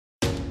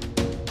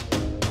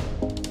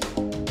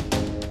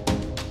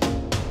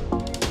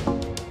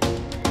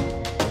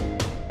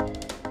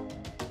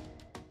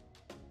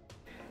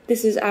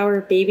This is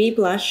our Baby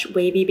Blush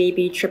Wavy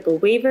Baby Triple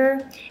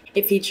Waver.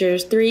 It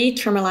features 3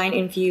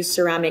 tourmaline-infused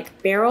ceramic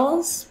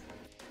barrels.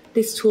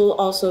 This tool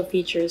also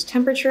features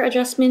temperature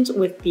adjustment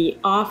with the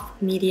off,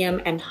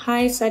 medium, and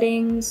high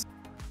settings,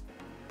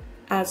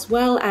 as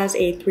well as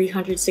a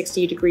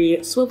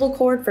 360-degree swivel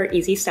cord for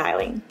easy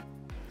styling.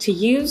 To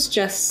use,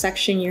 just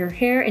section your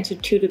hair into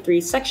 2 to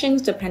 3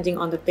 sections depending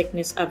on the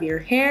thickness of your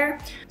hair.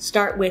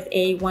 Start with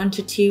a 1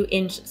 to 2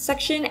 inch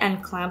section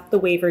and clamp the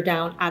waver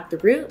down at the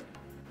root.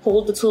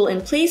 Hold the tool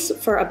in place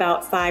for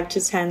about 5 to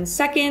 10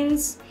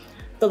 seconds.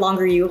 The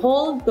longer you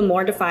hold, the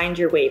more defined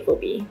your wave will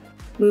be.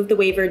 Move the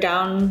waver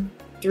down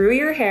through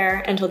your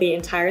hair until the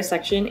entire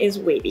section is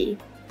wavy.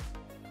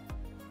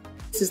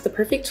 This is the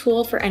perfect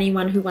tool for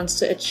anyone who wants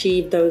to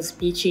achieve those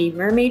beachy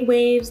mermaid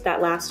waves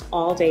that last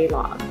all day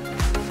long.